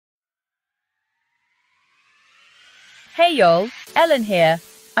Hey y'all, Ellen here.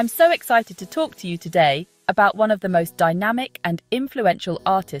 I'm so excited to talk to you today about one of the most dynamic and influential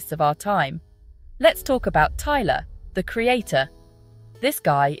artists of our time. Let's talk about Tyler, the creator. This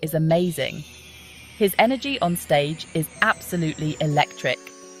guy is amazing. His energy on stage is absolutely electric,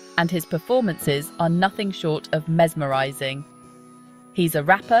 and his performances are nothing short of mesmerizing. He's a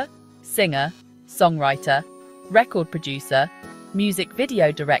rapper, singer, songwriter, record producer, music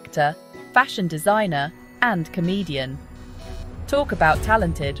video director, fashion designer, and comedian. Talk about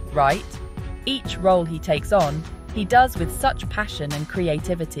talented, right? Each role he takes on, he does with such passion and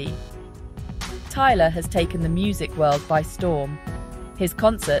creativity. Tyler has taken the music world by storm. His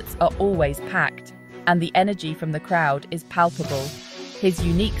concerts are always packed, and the energy from the crowd is palpable. His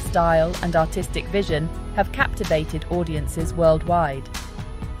unique style and artistic vision have captivated audiences worldwide.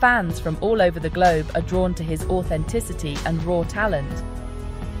 Fans from all over the globe are drawn to his authenticity and raw talent.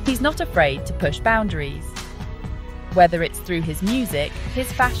 He's not afraid to push boundaries. Whether it's through his music, his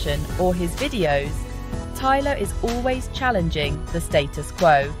fashion, or his videos, Tyler is always challenging the status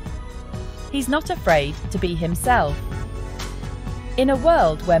quo. He's not afraid to be himself. In a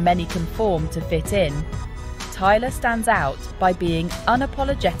world where many conform to fit in, Tyler stands out by being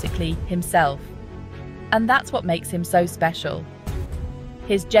unapologetically himself. And that's what makes him so special.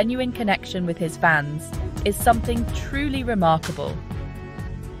 His genuine connection with his fans is something truly remarkable.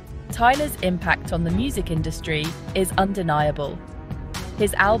 Tyler's impact on the music industry is undeniable.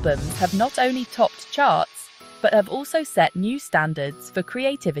 His albums have not only topped charts, but have also set new standards for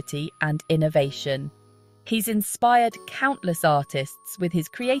creativity and innovation. He's inspired countless artists with his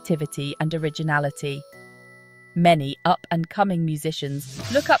creativity and originality. Many up-and-coming musicians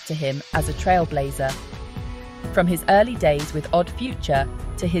look up to him as a trailblazer. From his early days with Odd Future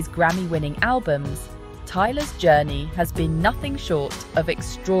to his Grammy-winning albums, Tyler's journey has been nothing short of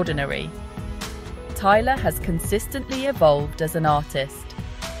extraordinary. Tyler has consistently evolved as an artist.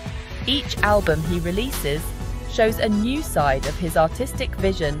 Each album he releases shows a new side of his artistic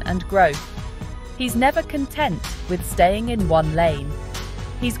vision and growth. He's never content with staying in one lane.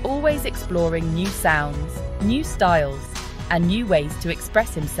 He's always exploring new sounds, new styles, and new ways to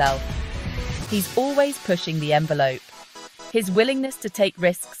express himself. He's always pushing the envelope. His willingness to take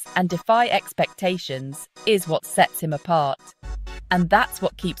risks and defy expectations is what sets him apart. And that's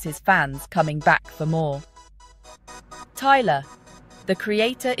what keeps his fans coming back for more. Tyler, the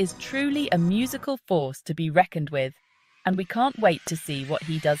creator, is truly a musical force to be reckoned with, and we can't wait to see what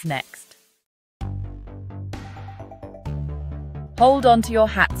he does next. Hold on to your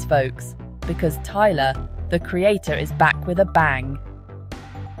hats, folks, because Tyler, the creator, is back with a bang.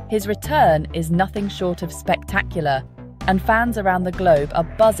 His return is nothing short of spectacular, and fans around the globe are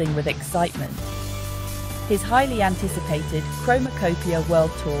buzzing with excitement. His highly anticipated Chromakopia World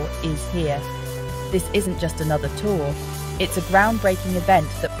Tour is here. This isn't just another tour, it's a groundbreaking event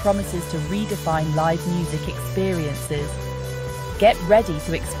that promises to redefine live music experiences. Get ready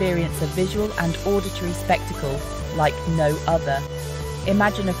to experience a visual and auditory spectacle like no other.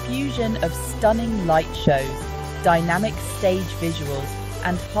 Imagine a fusion of stunning light shows, dynamic stage visuals,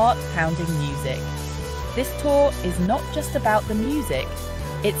 and heart-pounding music. This tour is not just about the music,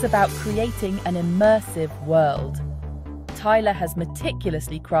 it's about creating an immersive world. Tyler has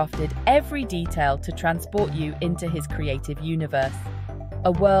meticulously crafted every detail to transport you into his creative universe.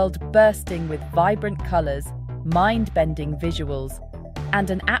 A world bursting with vibrant colours, mind-bending visuals, and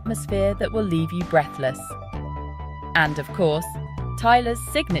an atmosphere that will leave you breathless. And of course, Tyler's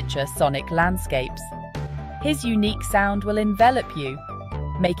signature sonic landscapes. His unique sound will envelop you,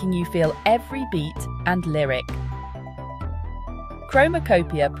 making you feel every beat and lyric.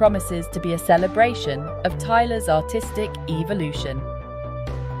 Chromakopia promises to be a celebration of Tyler's artistic evolution.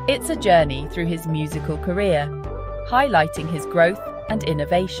 It's a journey through his musical career, highlighting his growth and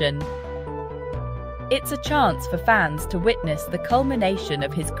innovation. It's a chance for fans to witness the culmination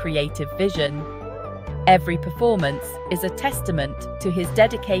of his creative vision. Every performance is a testament to his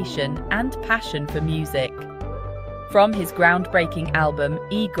dedication and passion for music. From his groundbreaking album,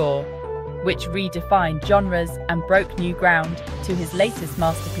 Igor, which redefined genres and broke new ground, to his latest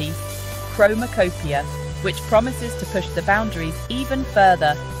masterpiece, Chromakopia, which promises to push the boundaries even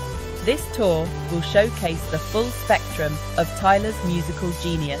further, this tour will showcase the full spectrum of Tyler's musical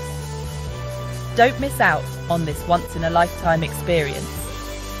genius. Don't miss out on this once-in-a-lifetime experience.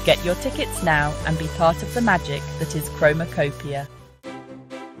 Get your tickets now and be part of the magic that is Chromakopia.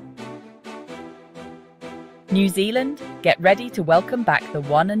 New Zealand, get ready to welcome back the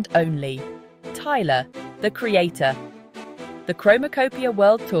one and only Tyler, the creator. The Chromakopia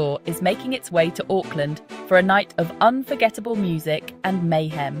World Tour is making its way to Auckland for a night of unforgettable music and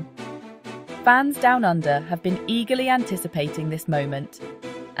mayhem. Fans down under have been eagerly anticipating this moment,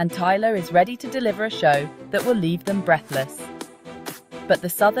 and Tyler is ready to deliver a show that will leave them breathless. But the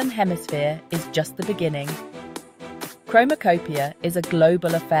Southern Hemisphere is just the beginning. Chromakopia is a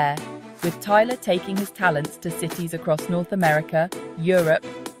global affair, with Tyler taking his talents to cities across North America, Europe,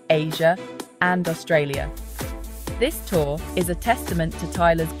 Asia, and Australia. This tour is a testament to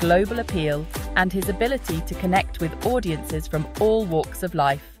Tyler's global appeal and his ability to connect with audiences from all walks of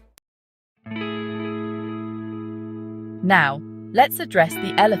life. Now, let's address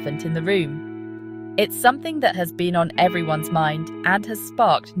the elephant in the room. It's something that has been on everyone's mind and has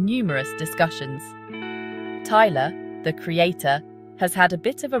sparked numerous discussions. Tyler, the creator, has had a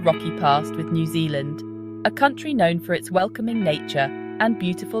bit of a rocky past with New Zealand, a country known for its welcoming nature and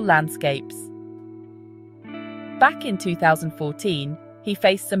beautiful landscapes. Back in 2014, he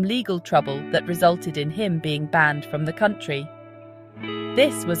faced some legal trouble that resulted in him being banned from the country.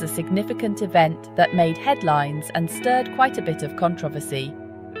 This was a significant event that made headlines and stirred quite a bit of controversy.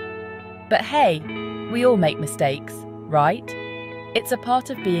 But hey, we all make mistakes, right? It's a part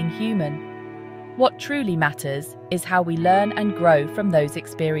of being human. What truly matters is how we learn and grow from those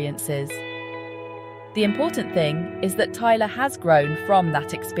experiences. The important thing is that Tyler has grown from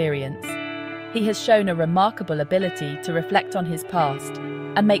that experience. He has shown a remarkable ability to reflect on his past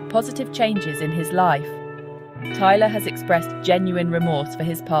and make positive changes in his life. Tyler has expressed genuine remorse for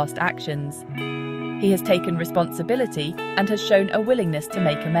his past actions. He has taken responsibility and has shown a willingness to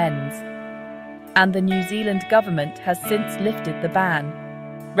make amends. And the New Zealand government has since lifted the ban,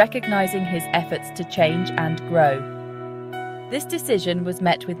 recognising his efforts to change and grow. This decision was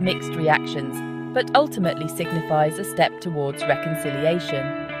met with mixed reactions, but ultimately signifies a step towards reconciliation.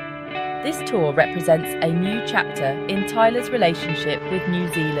 This tour represents a new chapter in Tyler's relationship with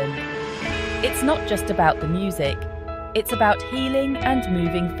New Zealand. It's not just about the music, it's about healing and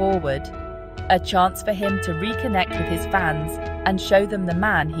moving forward. A chance for him to reconnect with his fans and show them the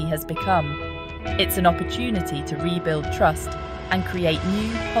man he has become. It's an opportunity to rebuild trust and create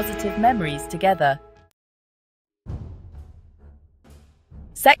new, positive memories together.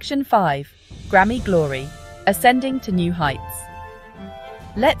 Section 5. Grammy Glory, Ascending to New Heights.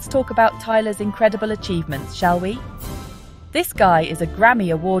 Let's talk about Tyler's incredible achievements, shall we? This guy is a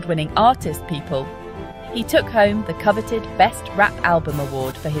Grammy award-winning artist, people. He took home the coveted Best Rap Album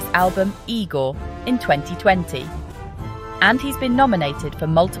Award for his album Igor in 2020. And he's been nominated for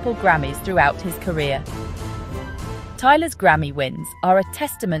multiple Grammys throughout his career. Tyler's Grammy wins are a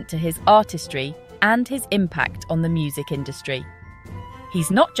testament to his artistry and his impact on the music industry.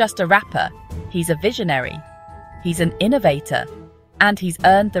 He's not just a rapper, he's a visionary. He's an innovator. And he's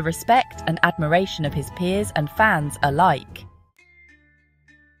earned the respect and admiration of his peers and fans alike.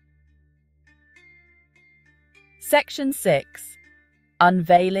 Section 6.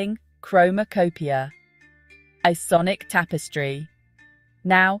 Unveiling Chromakopia, a Sonic Tapestry.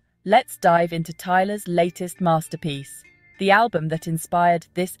 Now, let's dive into Tyler's latest masterpiece, the album that inspired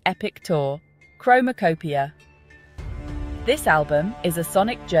this epic tour, Chromakopia. This album is a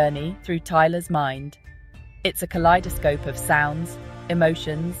sonic journey through Tyler's mind. It's a kaleidoscope of sounds,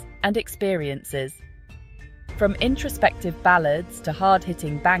 emotions, and experiences. From introspective ballads to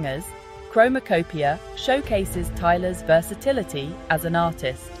hard-hitting bangers, Chromakopia showcases Tyler's versatility as an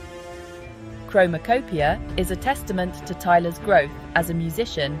artist. Chromakopia is a testament to Tyler's growth as a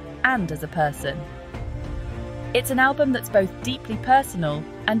musician and as a person. It's an album that's both deeply personal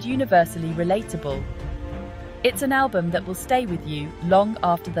and universally relatable. It's an album that will stay with you long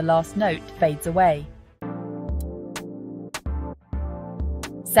after the last note fades away.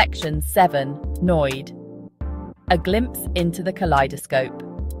 Section 7. Noid, a glimpse into the kaleidoscope.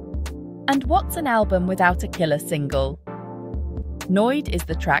 And what's an album without a killer single? Noid is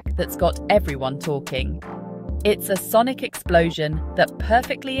the track that's got everyone talking. It's a sonic explosion that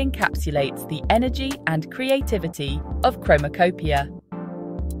perfectly encapsulates the energy and creativity of Chromakopia.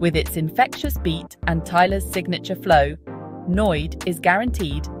 With its infectious beat and Tyler's signature flow, Noid is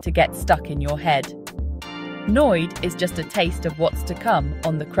guaranteed to get stuck in your head. Noid is just a taste of what's to come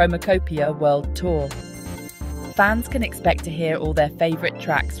on the Chromakopia World Tour. Fans can expect to hear all their favourite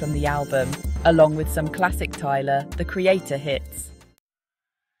tracks from the album, along with some classic Tyler, the Creator hits.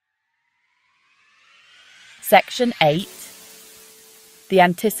 Section 8. The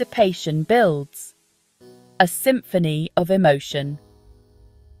anticipation builds. A Symphony of Emotion.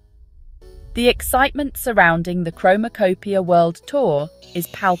 The excitement surrounding the Chromakopia World Tour is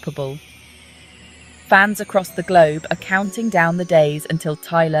palpable. Fans across the globe are counting down the days until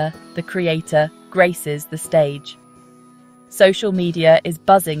Tyler, the Creator, graces the stage. Social media is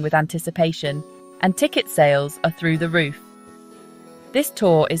buzzing with anticipation, and ticket sales are through the roof. This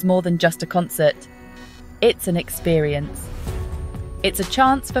tour is more than just a concert. It's an experience. It's a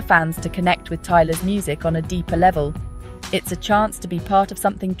chance for fans to connect with Tyler's music on a deeper level. It's a chance to be part of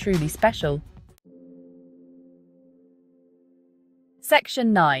something truly special.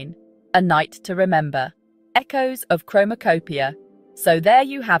 Section 9. A Night to Remember. Echoes of Chromakopia. So there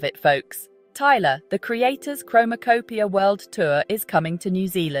you have it, folks. Tyler, the creator's Chromakopia World Tour is coming to New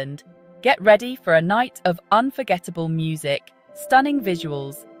Zealand. Get ready for a night of unforgettable music, stunning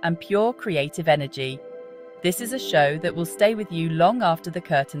visuals, and pure creative energy. This is a show that will stay with you long after the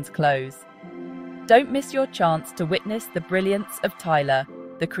curtains close. Don't miss your chance to witness the brilliance of Tyler,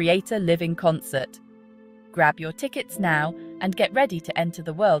 the creator live in concert. Grab your tickets now and get ready to enter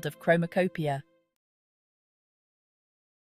the world of Chromakopia.